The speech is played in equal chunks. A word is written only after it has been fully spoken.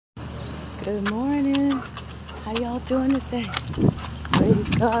Good morning. How y'all doing today? Praise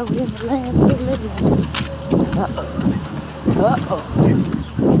God, we're in the land of the living. Uh-oh.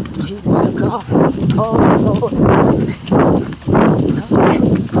 Jesus took off. Oh, Lord.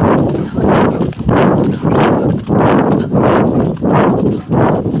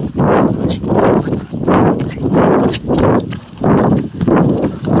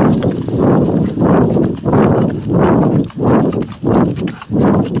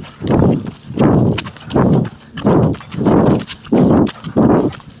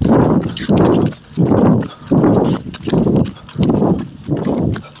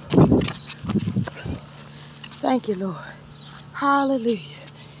 Thank you, Lord. Hallelujah.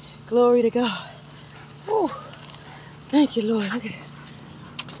 Glory to God. Woo. Thank you, Lord. Look at it.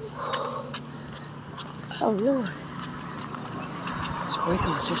 Oh, Lord.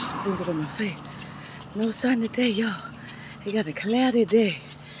 Sprinkles just sprinkled on my face. No sun today, y'all. They got a cloudy day.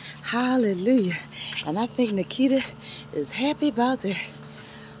 Hallelujah. And I think Nikita is happy about that.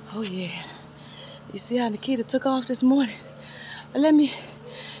 Oh, yeah. You see how Nikita took off this morning? But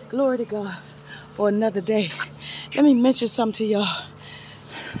glory to God for another day. Let me mention something to y'all.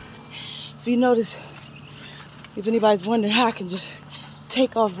 If you notice, if anybody's wondering how I can just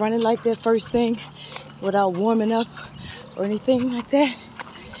take off running like that first thing without warming up or anything like that,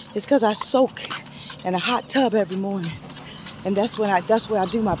 it's because I soak in a hot tub every morning. And that's where I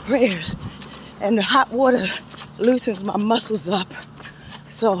do my prayers. And the hot water loosens my muscles up.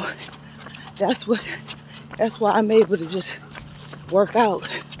 So that's why I'm able to just work out.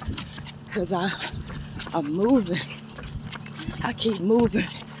 Because I'm moving. I keep moving.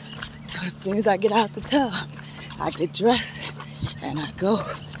 So as soon as I get out the tub, I get dressed and I go.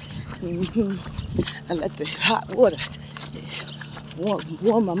 I let the hot water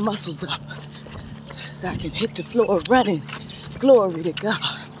warm my muscles up so I can hit the floor running. Glory to God.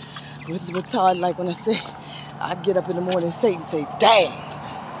 This is what Todd like when I say, I get up in the morning and Satan say, dang,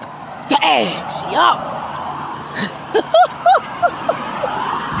 she up.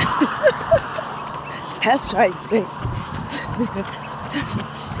 That's right, Satan.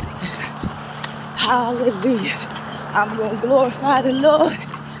 Hallelujah. I'm going to glorify the Lord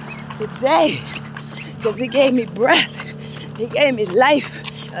today because he gave me breath. He gave me life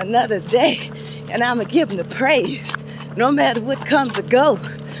another day. And I'm going to give him the praise. No matter what comes or goes,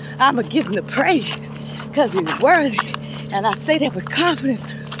 I'm going to give him the praise because he's worthy. And I say that with confidence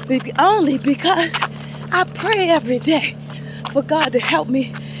only because I pray every day for God to help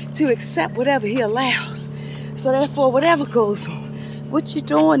me to accept whatever he allows. So therefore, whatever goes on, what you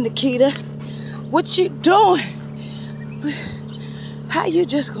doing, Nikita? What you doing? How you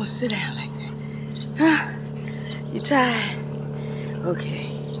just gonna sit down like that? Huh? You tired?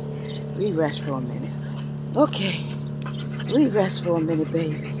 Okay. We rest for a minute. Okay. We rest for a minute,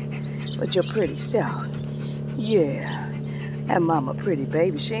 baby. But you're pretty self. Yeah. That mama pretty,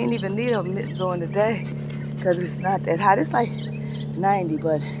 baby. She ain't even need her mittens on today because it's not that hot. It's like 90,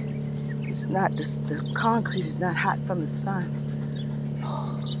 but it's not, the concrete is not hot from the sun.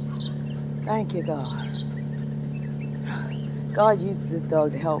 Oh, thank you, God. God uses this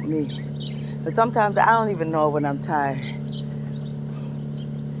dog to help me. But sometimes I don't even know when I'm tired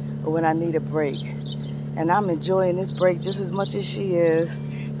or when I need a break. And I'm enjoying this break just as much as she is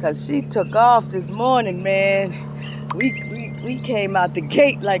because she took off this morning, man. We came out the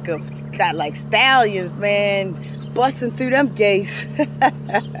gate like stallions, man, busting through them gates.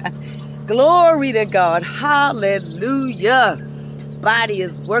 Glory to God. Hallelujah. Body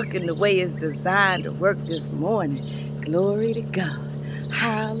is working the way it's designed to work this morning. Glory to God.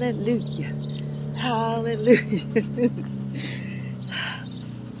 Hallelujah. Hallelujah.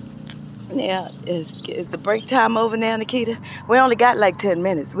 Now, is the break time over now, Nikita? We only got like 10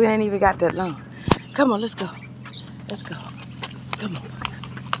 minutes. We ain't even got that long. Come on, let's go. Let's go. Come on.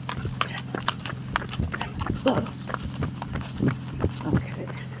 Okay.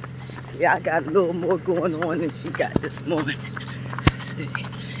 See, I got a little more going on than she got this morning. See,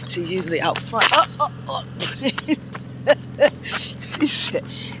 she's usually out front. She said,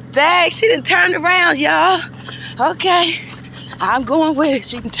 dang, she done turned around, y'all. Okay. I'm going with it.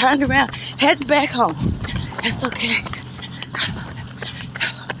 She done turned around, heading back home. That's okay.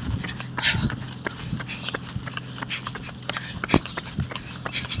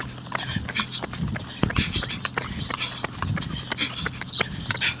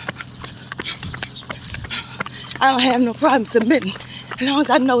 I don't have no problem submitting as long as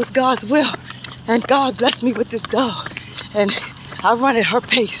I know it's God's will. And God blessed me with this dog. And I run at her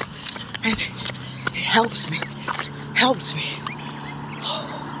pace. And it helps me. Helps me.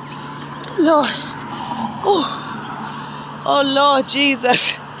 Oh, Lord. Oh, Lord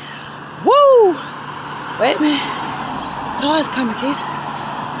Jesus. Woo! Wait a minute. Car's coming, kid.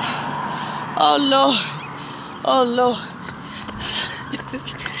 Oh, Lord. Oh, Lord.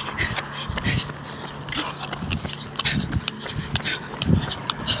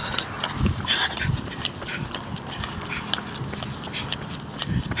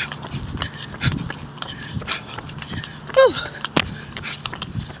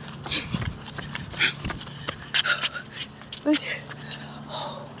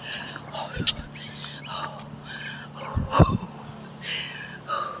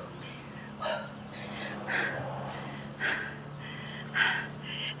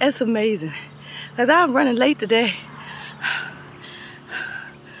 That's amazing, because I'm running late today.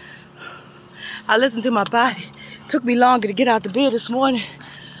 I listened to my body. It took me longer to get out the bed this morning.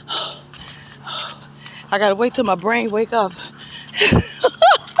 I gotta wait till my brain wake up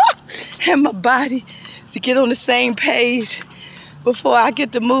and my body to get on the same page before I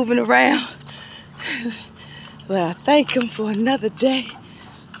get to moving around. But I thank him for another day.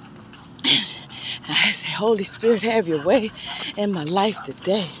 I say, Holy Spirit, have your way in my life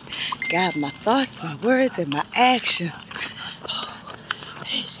today. Guide my thoughts, my words, and my actions.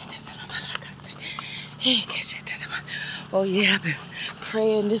 Oh yeah, I've been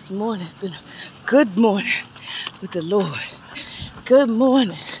praying this morning. It's been a good morning with the Lord. Good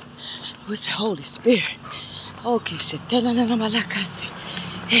morning with the Holy Spirit. Okay,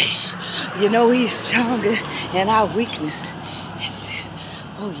 you know he's stronger in our weakness.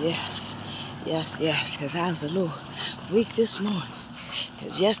 Oh yes, yes, because I was a little weak this morning.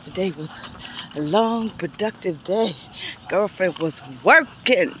 Because yesterday was a long, productive day. Girlfriend was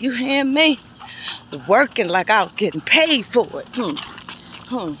working, you hear me? Working like I was getting paid for it.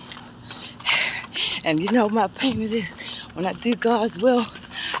 And you know my payment is, when I do God's will,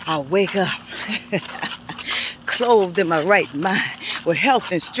 I wake up clothed in my right mind with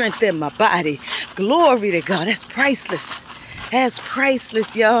health and strength in my body. Glory to God. That's priceless. That's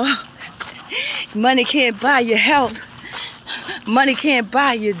priceless, y'all. Money can't buy your health. Money can't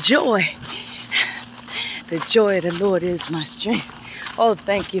buy your joy. The joy of the Lord is my strength. Oh,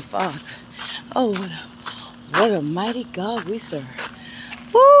 thank you, Father. Oh, what a mighty God we serve.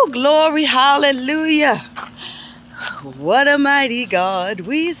 Woo, glory, hallelujah. What a mighty God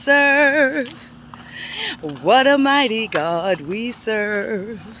we serve. What a mighty God we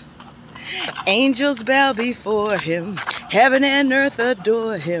serve. Angels bow before him. Heaven and earth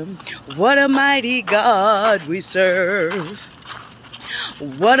adore him. What a mighty God we serve.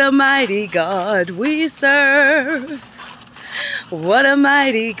 What a mighty God we serve. What a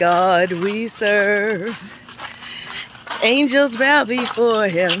mighty God we serve. Angels bow before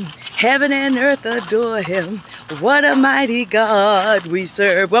him. Heaven and earth adore him. What a mighty God we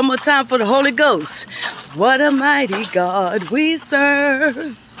serve. One more time for the Holy Ghost. What a mighty God we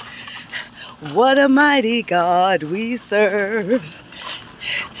serve. What a mighty God we serve.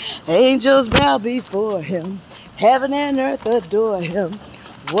 Angels bow before him. Heaven and earth adore him.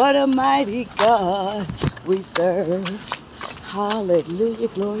 What a mighty God we serve. Hallelujah,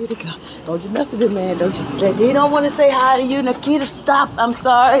 glory to God. Don't you mess with him, man. Don't you? He don't want to say hi to you. Nikita, stop. I'm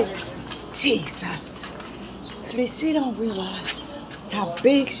sorry. Jesus. She don't realize how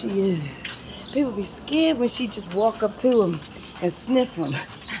big she is. People be scared when she just walk up to him and sniff him.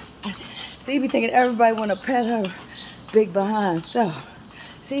 She be thinking everybody want to pet her big behind. So,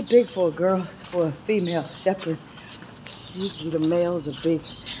 she big for a girl, for a female shepherd. Usually the males are big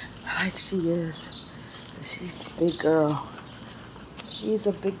like she is. She's a big girl. She's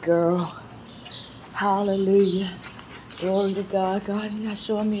a big girl. Hallelujah. Glory to God. God, you're not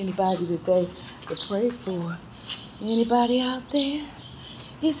showing me anybody today to pray for. Anybody out there?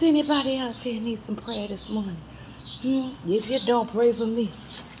 Is anybody out there need some prayer this morning? If you don't, pray for me.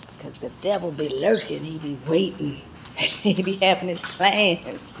 Because the devil be lurking. He be waiting. He be having his plans.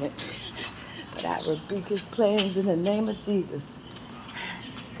 But I rebuke his plans in the name of Jesus.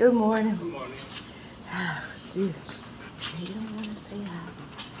 Good morning. Good morning. Dude, you don't want to say hi.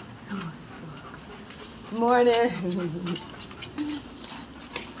 Come on, let's go. Good morning.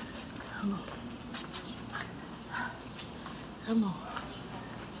 Come on.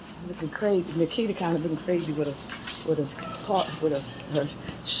 Looking crazy. Nikita kind of looking crazy with her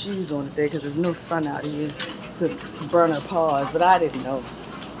shoes on today because there's no sun out here to burn her paws. But I didn't know.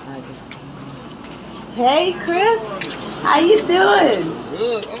 Hey, Chris, how you doing?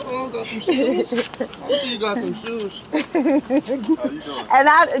 Good. Got some shoes. I see you got some shoes. How you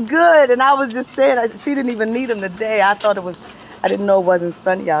doing? Good. And I was just saying, she didn't even need them today. I thought it was I didn't know it wasn't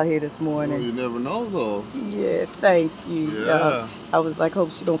sunny out here this Well, morning. you never know, though. Yeah, thank you. Yeah. I was like,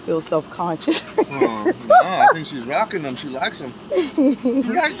 hope she don't feel self-conscious. Nah, I think she's rocking them. She likes them. You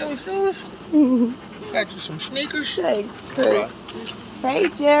like those shoes? Got you some sneakers? Thanks, Chris. Hey,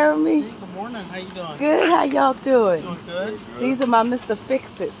 Jeremy. Good morning. How you doing? Good. How y'all doing? Doing good. These are my Mr.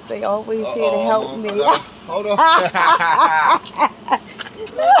 Fix-Its. They always here to help me. Hold on.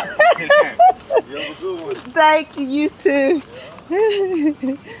 You have a good one. Thank you. You too.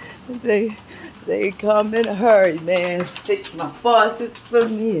 They come in a hurry, man. Fix my faucets for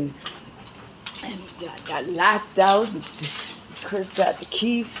me, and got locked out. And Chris got the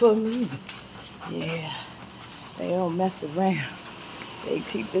key for me. Yeah, they don't mess around. They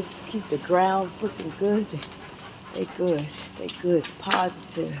keep the grounds looking good. They good. They good.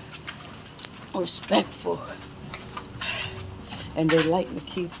 Positive. Respectful. And they like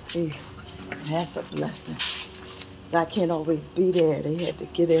Nikita too. And that's a blessing. So I can't always be there. They had to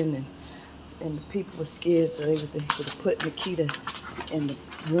get in, and the people were scared, so they was able to put Nikita in the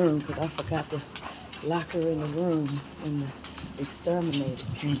room because I forgot to lock her in the room when the exterminator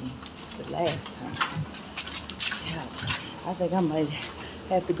came the last time. Yeah, I think I might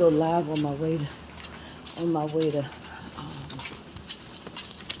have to go live on my way to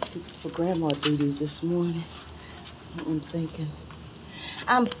for grandma duties this morning. I'm thinking.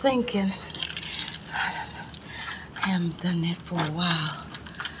 I haven't done that for a while,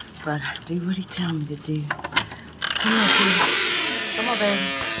 but I do what he tell me to do. Come on, baby. Come on,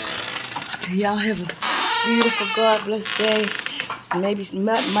 baby. Y'all have a beautiful, God bless day. Maybe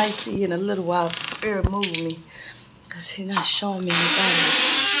might see you in a little while. Spirit moved me, because he's not showing me anybody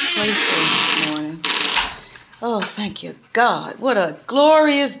to pray for this morning. Oh, thank you, God. What a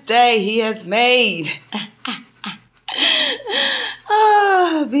glorious day he has made.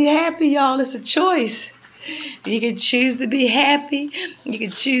 Oh, be happy, y'all. It's a choice. You can choose to be happy. You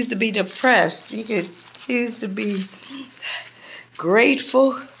can choose to be depressed. You can choose to be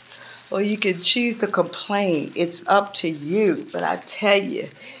grateful, or you can choose to complain. It's up to you. But I tell you,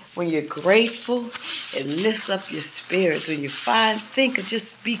 when you're grateful, it lifts up your spirits. When you think of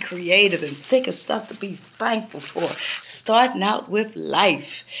just be creative and think of stuff to be thankful for. Starting out with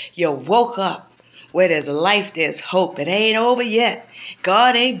life. You woke up. Where there's life, there's hope. It ain't over yet.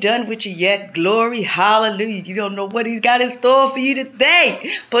 God ain't done with you yet. Glory, hallelujah. You don't know what he's got in store for you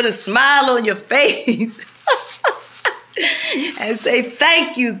today. Put a smile on your face. And say,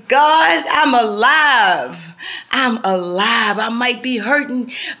 thank you, God. I'm alive. I'm alive. I might be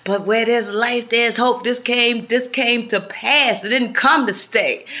hurting, but where there's life, there's hope. This came to pass. It didn't come to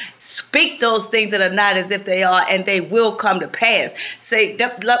stay. Speak those things that are not as if they are, and they will come to pass. Say,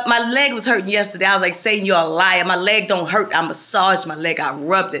 my leg was hurting yesterday. I was like, Satan, you're a liar. My leg don't hurt. I massaged my leg. I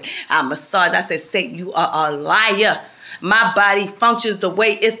rubbed it. I massaged. I said, Satan, you are a liar. My body functions the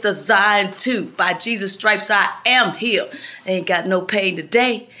way it's designed to. By Jesus' stripes, I am healed. I ain't got no pain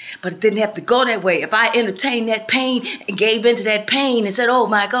today, but it didn't have to go that way. If I entertained that pain and gave into that pain and said, oh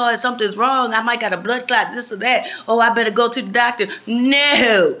my God, something's wrong, I might got a blood clot, this or that. Oh, I better go to the doctor.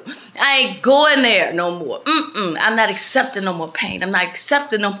 No, I ain't going there no more. I'm not accepting no more pain. I'm not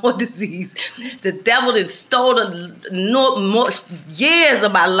accepting no more disease. The devil has stolen more years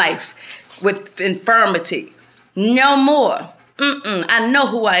of my life with infirmity. No more. I know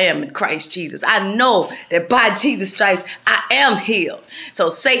who I am in Christ Jesus. I know that by Jesus' stripes, I am healed. So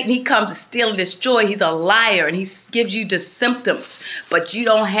Satan, he comes to steal and destroy. He's a liar, and he gives you the symptoms. But you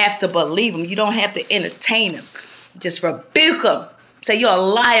don't have to believe him. You don't have to entertain him. Just rebuke him. Say, you're a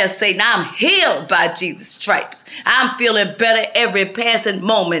liar, Satan. I'm healed by Jesus' stripes. I'm feeling better every passing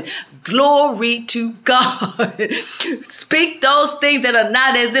moment. Glory to God. Speak those things that are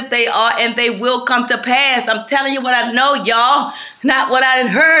not as if they are, and they will come to pass. I'm telling you what I know, y'all, not what I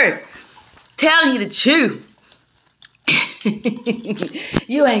heard. Telling you the truth.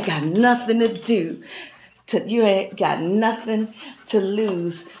 You ain't got nothing to do. You ain't got nothing to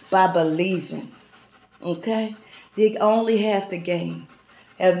lose by believing. Okay? You only have to gain.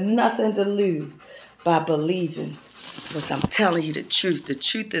 Have nothing to lose by believing. But I'm telling you the truth. The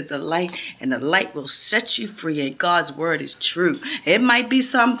truth is a light, and the light will set you free, and God's word is true. It might be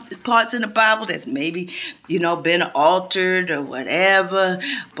some parts in the Bible that's maybe, been altered or whatever,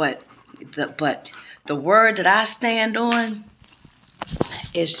 but the word that I stand on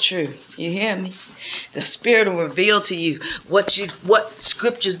is true. You hear me? The Spirit will reveal to you what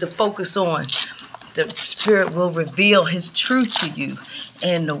scriptures to focus on. The Spirit will reveal his truth to you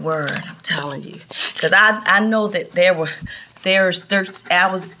in the word. I'm telling you. Because I know that it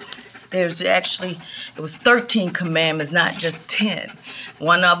was 13 commandments, not just 10.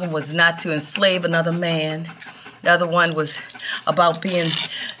 One of them was not to enslave another man. The other one was about being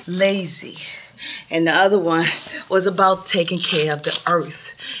lazy. And the other one was about taking care of the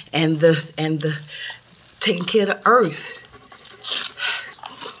earth and the taking care of the earth.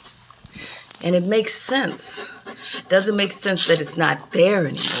 And it makes sense. Doesn't make sense that it's not there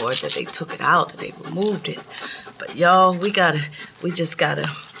anymore, that they took it out, that they removed it. But y'all, we just gotta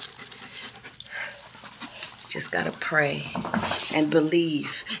pray and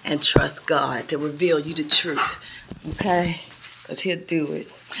believe and trust God to reveal you the truth. Okay? Because he'll do it.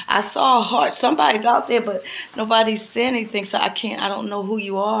 I saw a heart. Somebody's out there, but nobody said anything, so I don't know who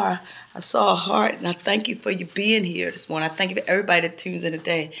you are. I saw a heart, and I thank you for you being here this morning. I thank you for everybody that tunes in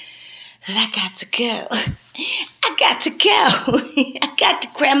today. And I got to go. I got to go. I got to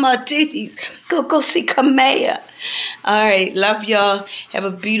grandma duties. Go see Kamea. All right. Love y'all. Have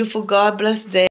a beautiful, God bless day.